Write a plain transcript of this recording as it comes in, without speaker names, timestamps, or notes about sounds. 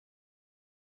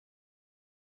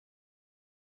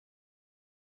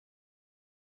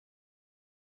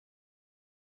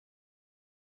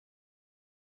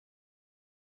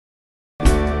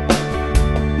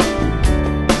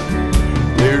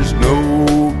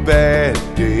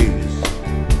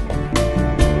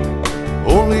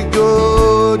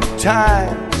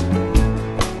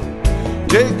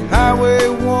Highway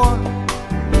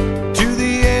 1 to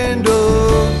the end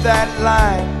of that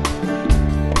line,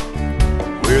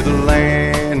 where the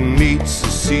land meets the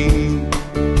sea.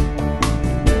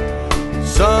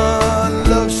 Sun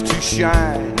loves to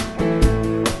shine.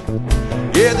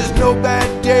 Yeah, there's no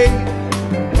bad day,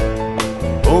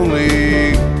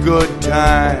 only good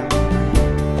time.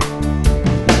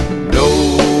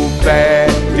 No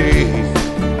bad days,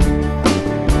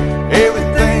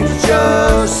 everything's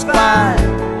just fine.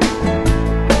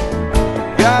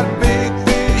 Got a big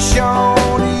fish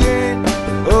on the end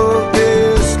of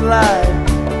this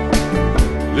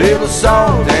line, little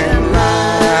salt and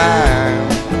lime.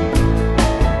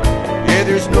 Yeah,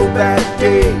 there's no bad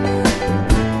day.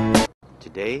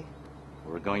 Today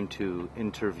we're going to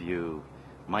interview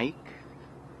Mike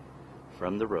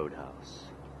from the Roadhouse.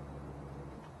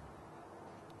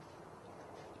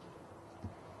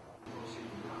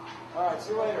 All right,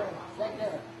 see you later. Take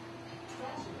care.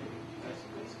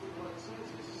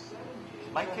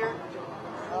 Mike here?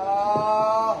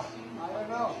 I don't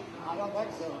know. I don't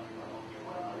think so.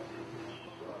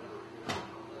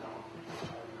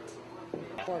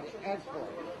 For the export.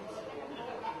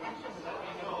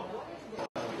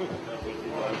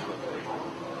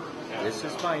 This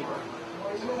is Mike.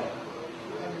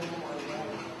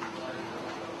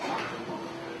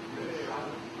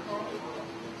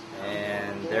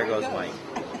 And there goes Mike.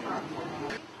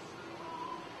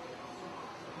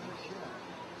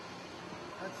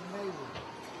 That's amazing.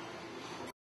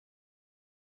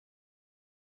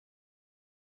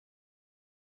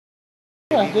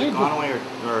 Yeah, they Gone away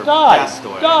or died. passed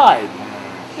away. Died.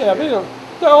 Yeah,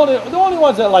 the only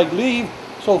ones that like leave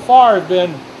so far have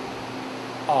been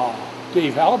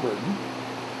Dave Halliburton.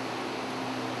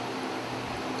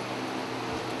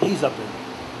 He's up in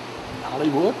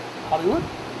Hollywood.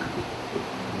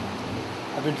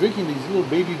 I've been drinking these little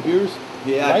baby beers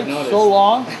I've noticed. so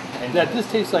long that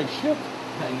this tastes like shit.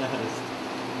 I noticed.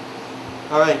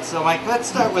 All right, so Mike, let's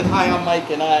start with hi, I'm Mike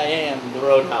and I am the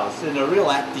Roadhouse in a real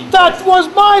acting. That was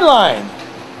my line.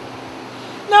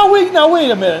 Now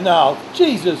wait a minute now.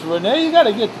 Jesus, Renee, you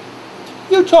gotta get.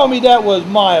 You told me that was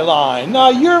my line. Now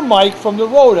you're Mike from the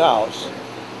Roadhouse.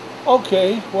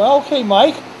 Okay, well, okay,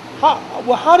 Mike.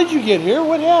 How did you get here?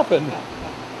 What happened?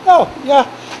 Oh, yeah,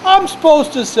 I'm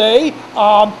supposed to say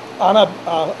on a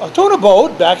tuna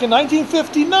boat back in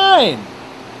 1959.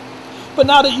 But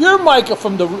now that you're Micah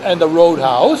from the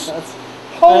Roadhouse,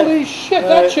 holy shit,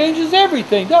 that changes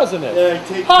everything, doesn't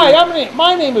it? Hi,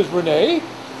 my name is Renee.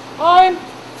 I'm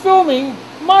filming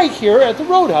Mike here at the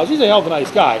Roadhouse. He's a hell of a nice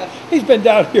guy. He's been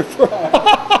down here for...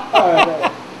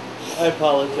 I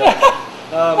apologize.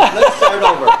 Let's start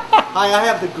over. Hi, I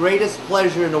have the greatest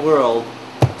pleasure in the world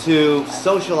to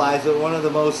socialize with one of the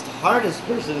most hardest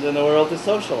persons in the world to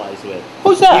socialize with.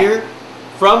 Who's that? Here,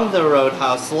 from the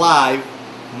Roadhouse, live,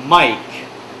 Mike.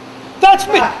 That's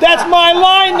me. That's my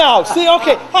line now. See,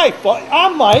 okay. Hi,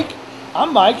 I'm Mike.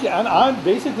 And I'm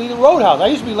basically the Roadhouse. I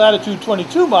used to be Latitude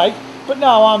 22 Mike, but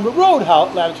now I'm the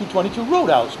Roadhouse, Latitude 22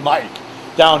 Roadhouse Mike,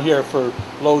 down here for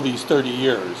these 30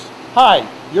 years. Hi,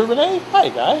 you're Renee? Hi,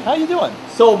 guy. How you doing?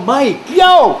 So, Mike.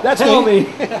 Yo, that's tell me.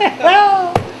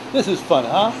 Well, this is fun,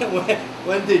 huh?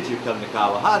 when did you come to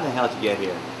Cabo? How in the hell did you get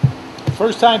here?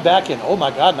 First time back in, oh my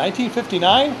God,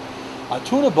 1959, a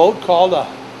tuna boat called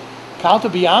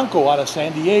Count Bianco out of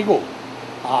San Diego.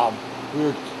 We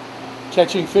were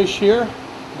catching fish here,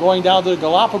 going down to the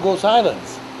Galapagos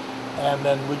Islands. And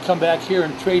then we'd come back here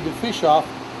and trade the fish off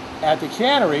at the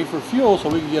cannery for fuel so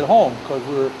we could get home because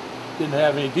we didn't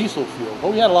have any diesel fuel.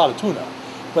 But we had a lot of tuna.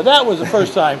 But that was the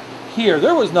first time here.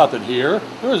 There was nothing here.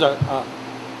 There was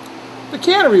the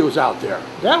cannery was out there.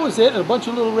 That was it, and a bunch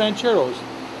of little rancheros.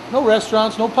 No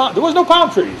restaurants, there was no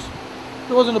palm trees.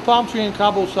 There wasn't a palm tree in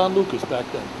Cabo San Lucas back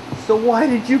then. So why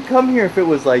did you come here if it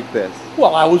was like this?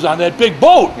 Well, I was on that big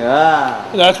boat. Ah.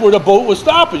 And that's where the boat was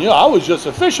stopping. I was just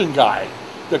a fishing guy.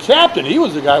 The captain, he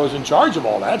was the guy who was in charge of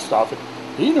all that stuff.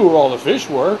 He knew where all the fish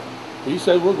were. He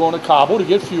said, we're going to Cabo to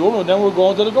get fuel, and then we're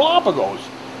going to the Galapagos.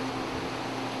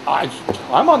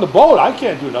 I'm on the boat. I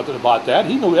can't do nothing about that.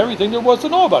 He knew everything there was to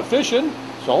know about fishing.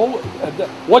 So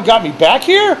what got me back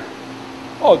here?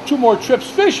 Oh, 2 more trips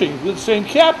fishing with the same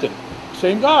captain.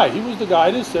 Same guy. He was the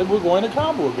guy that said we're going to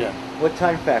Cabo again. What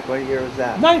time fact? What year was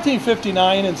that?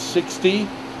 1959 and 60.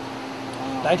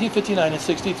 1959 and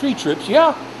 63 trips,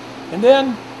 yeah. And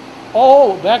then,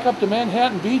 back up to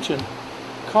Manhattan Beach and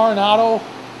Coronado.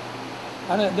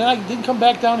 And then I didn't come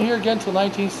back down here again until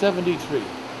 1973.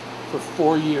 For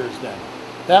 4 years then.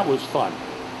 That was fun.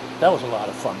 That was a lot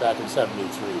of fun back in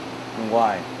 73. And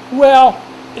why? Well,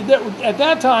 at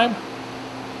that time,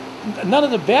 none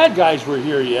of the bad guys were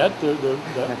here yet.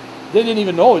 They didn't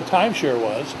even know what timeshare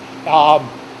was.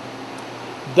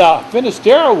 The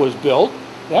Finisterre was built.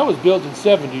 That was built in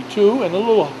 '72, and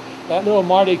that little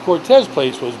Marte Cortez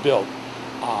place was built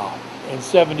in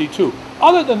 '72.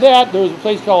 Other than that, there was a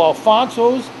place called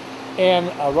Alfonso's and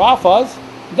Rafa's.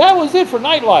 That was it for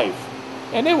nightlife,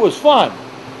 and it was fun.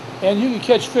 And you could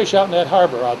catch fish out in that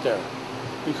harbor out there,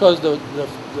 because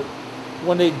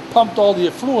when they pumped all the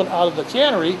effluent out of the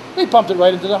cannery, they pumped it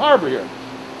right into the harbor here.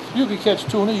 You could catch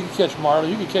tuna, you could catch marlin,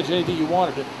 you could catch anything you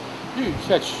wanted to. You could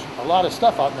catch a lot of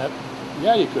stuff out in that.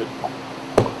 Yeah, you could.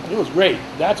 It was great.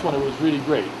 That's when it was really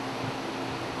great.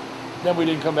 Then we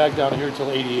didn't come back down here until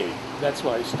 '88. That's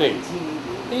why I stayed.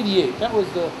 '88.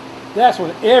 That's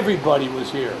when everybody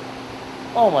was here.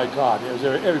 Oh my God,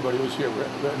 everybody was here.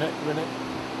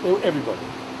 Everybody.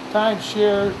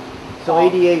 Timeshare. So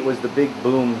 '88 was the big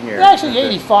boom here. Actually,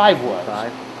 '85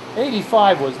 was.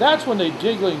 '85 was. That's when the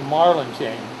jiggling marlin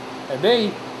came, and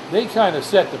they kind of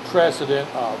set the precedent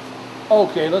of,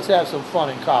 okay, let's have some fun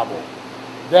in Cabo.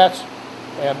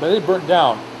 But it burnt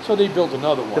down, so they built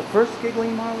another one. The first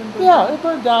giggling marlin? Yeah, it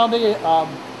burned down.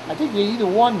 I think they either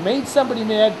one made somebody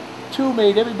mad, two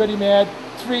made everybody mad,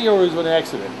 three it was an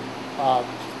accident.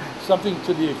 Something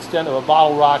to the extent of a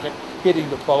bottle rocket hitting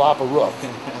the palapa roof,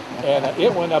 and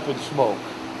it went up in smoke.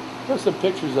 There's some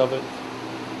pictures of it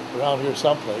around here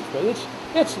someplace, but it's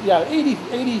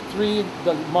 83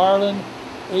 the marlin,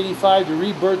 85 the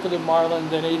rebirth of the marlin,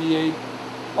 then 88.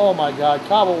 Oh my God,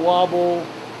 Cabo Wabo,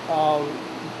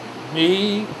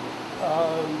 me,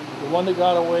 the one that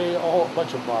got away, a whole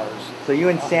bunch of bars. So you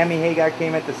and Sammy Hagar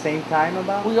came at the same time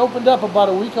about? We opened up about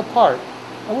a week apart,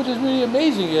 and which is really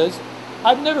amazing is,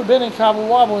 I've never been in Cabo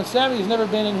Wabo, and Sammy's never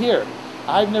been in here.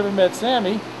 I've never met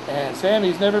Sammy, and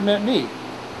Sammy's never met me.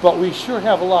 But we sure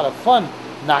have a lot of fun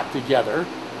not together.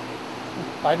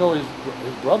 I know his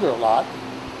brother a lot.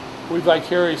 We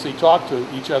vicariously talk to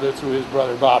each other through his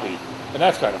brother Bobby, and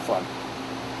that's kind of fun.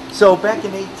 So back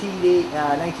in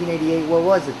 1988, what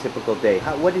was a typical day?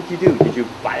 What did you do? Did you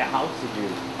buy a house? Did you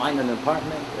find an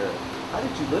apartment? Or how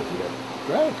did you live here?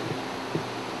 Drank.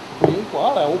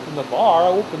 Well, I opened the bar. I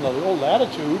opened the old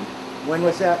Latitude. When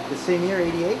was that? The same year,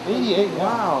 88? 88, yeah.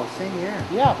 Wow, same year.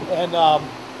 Yeah, and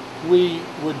we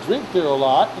would drink there a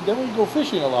lot, and then we'd go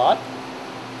fishing a lot,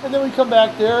 and then we'd come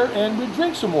back there and we'd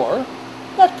drink some more.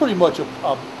 That's pretty much a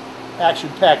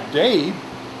action-packed day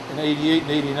in 88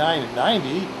 and 89 and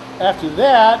 90. After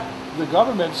that, the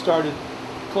government started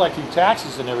collecting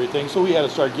taxes and everything, so we had to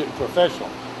start getting professional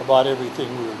about everything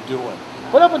we were doing.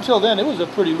 But up until then, it was a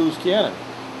pretty loose cannon.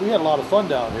 We had a lot of fun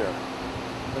down here.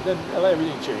 But then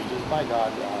everything changes, my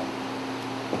God.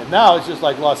 And now it's just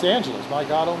like Los Angeles, my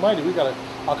God almighty. We got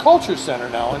a culture center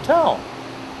now in town.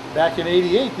 Back in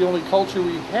 '88, the only culture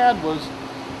we had was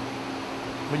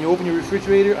when you open your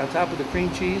refrigerator on top of the cream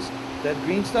cheese, that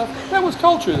green stuff, that was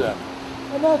culture then.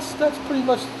 And that's pretty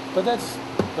much, but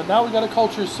now we got a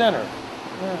culture center.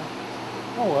 Yeah.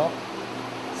 Oh well.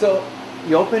 So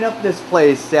you open up this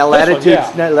place,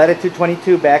 Latitude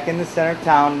 22, back in the center of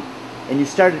town, and you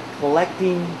started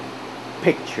collecting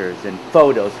pictures and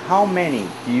photos. How many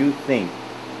do you think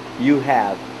you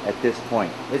have at this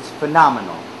point? It's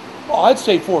phenomenal. Oh, I'd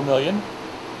say 4 million.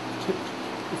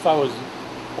 If I was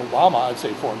Obama, I'd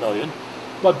say 4 million.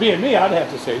 But being me, I'd have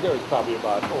to say there was probably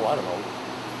about,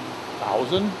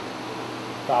 1,000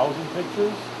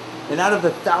 pictures. And out of the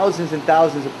thousands and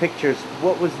thousands of pictures,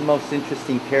 what was the most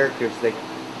interesting characters that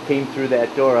came through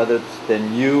that door other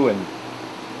than you and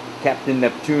Captain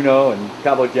Neptuno and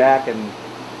Cabo Jack and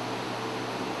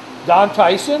Don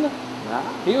Tyson?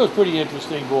 He was pretty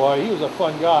interesting, boy. He was a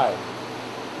fun guy.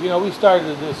 You know, we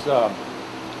started this No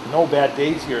Bad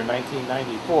Days here in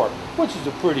 1994, which is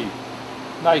a pretty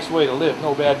nice way to live,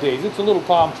 No Bad Days. It's a little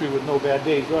palm tree with No Bad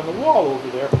Days on the wall over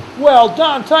there. Well,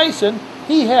 Don Tyson,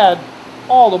 he had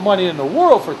all the money in the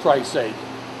world, for Christ's sake.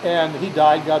 And he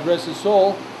died, God rest his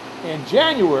soul, in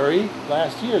January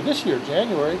this year,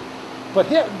 January. But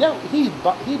he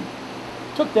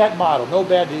took that motto, No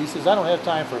Bad Days. He says, I don't have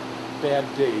time for bad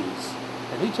days.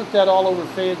 And he took that all over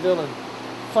Fayetteville, and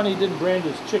funny he didn't brand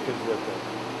his chickens with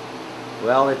it.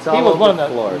 Well, it's all over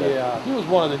Florida. Yeah, he was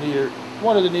one of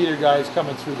the neater guys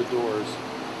coming through the doors.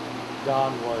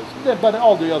 Don was. But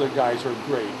all the other guys are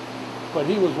great. But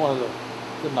he was one of the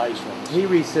nice ones. He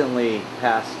recently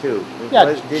passed too.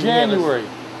 Yeah, January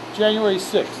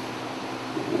 6th.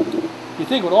 You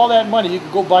think with all that money you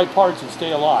could go buy parts and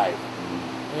stay alive.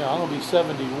 You know, I'm going to be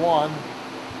 71.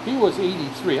 He was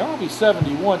 83. I'm going to be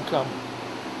 71 come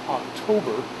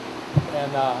October.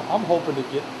 And I'm hoping to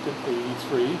get to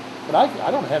 83. But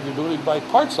I don't have the ability to buy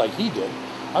parts like he did.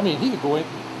 I mean, he could go in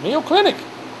Mayo Clinic,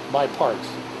 buy parts.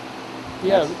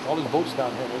 Yeah, all his boats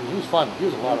down here. He was fun. He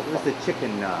was a lot of It was fun. the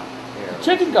chicken era.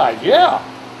 Chicken guy, yeah.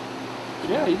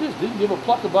 Yeah, he just didn't give a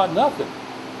pluck about nothing.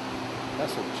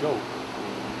 That's a joke.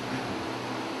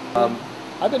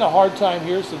 I've been a hard time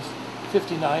here since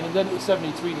 59, and then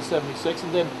 73 to 76,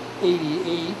 and then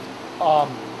 88.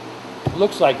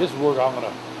 Looks like this is where I'm going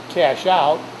to cash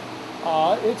out.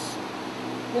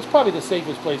 It's probably the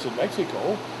safest place in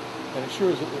Mexico, and it sure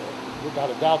is, without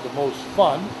a doubt, the most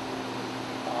fun.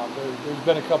 There's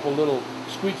been a couple little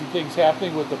squeaky things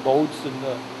happening with the boats and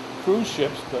the cruise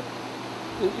ships, but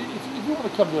if you want to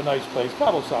come to a nice place,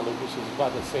 Cabo San Lucas is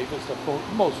about the safest, the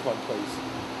most fun place.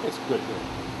 It's good here.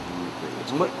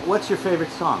 What's your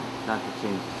favorite song? Not to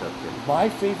change the subject. My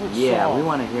favorite song? Yeah, we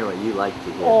want to hear what you like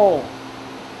to hear. Oh,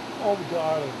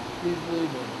 darling, please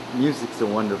believe me. Music's a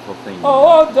wonderful thing.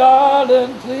 Oh,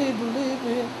 darling, please believe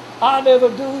me. I never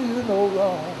do you no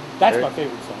wrong. That's my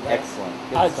favorite song. Excellent.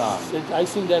 Good song. I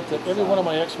sing that to every one of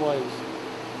my ex-wives.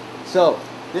 So,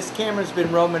 this camera's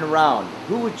been roaming around.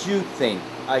 Who would you think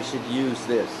I should use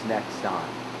this next on?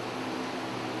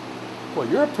 Well,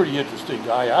 you're a pretty interesting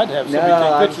guy. I'd have somebody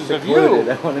take pictures of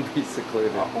you. I want to be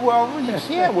secluded. Well, you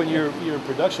can't when you're in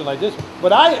production like this.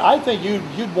 But I think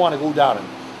you'd want to go down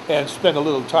and spend a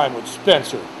little time with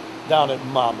Spencer down at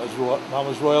Mama's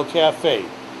Royal Cafe.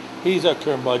 He's a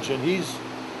curmudgeon. He's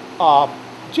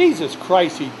Jesus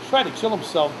Christ. He tried to kill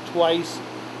himself twice,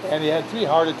 and he had 3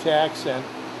 heart attacks, and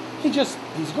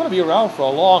he's going to be around for a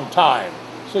long time.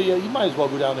 So you might as well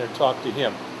go down there and talk to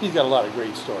him. He's got a lot of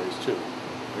great stories too.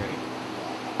 Great.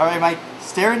 All right, Mike,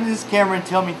 stare into this camera and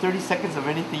tell me 30 seconds of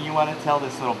anything you want to tell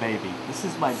this little baby. This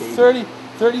is my baby.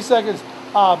 30 seconds.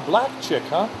 Black chick,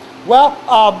 huh? Well,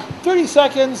 30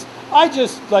 seconds. I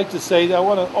just like to say that I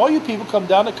want all you people come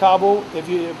down to Cabo, if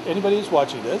anybody is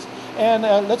watching this, and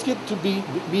let's get to be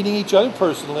meeting each other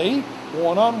personally,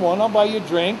 one-on-one. I'll buy you a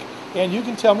drink, and you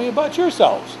can tell me about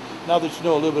yourselves. Now that you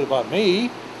know a little bit about me,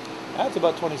 that's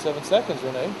about 27 seconds,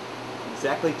 Renee.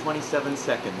 Exactly 27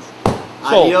 seconds.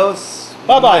 So, adios.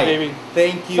 Bye-bye, baby.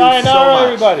 Thank you Sayonara, so much.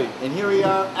 everybody. And here we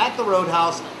are at the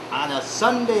Roadhouse on a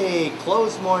Sunday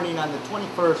closed morning on the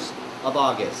 21st of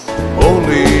August.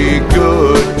 Only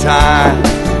good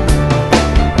times.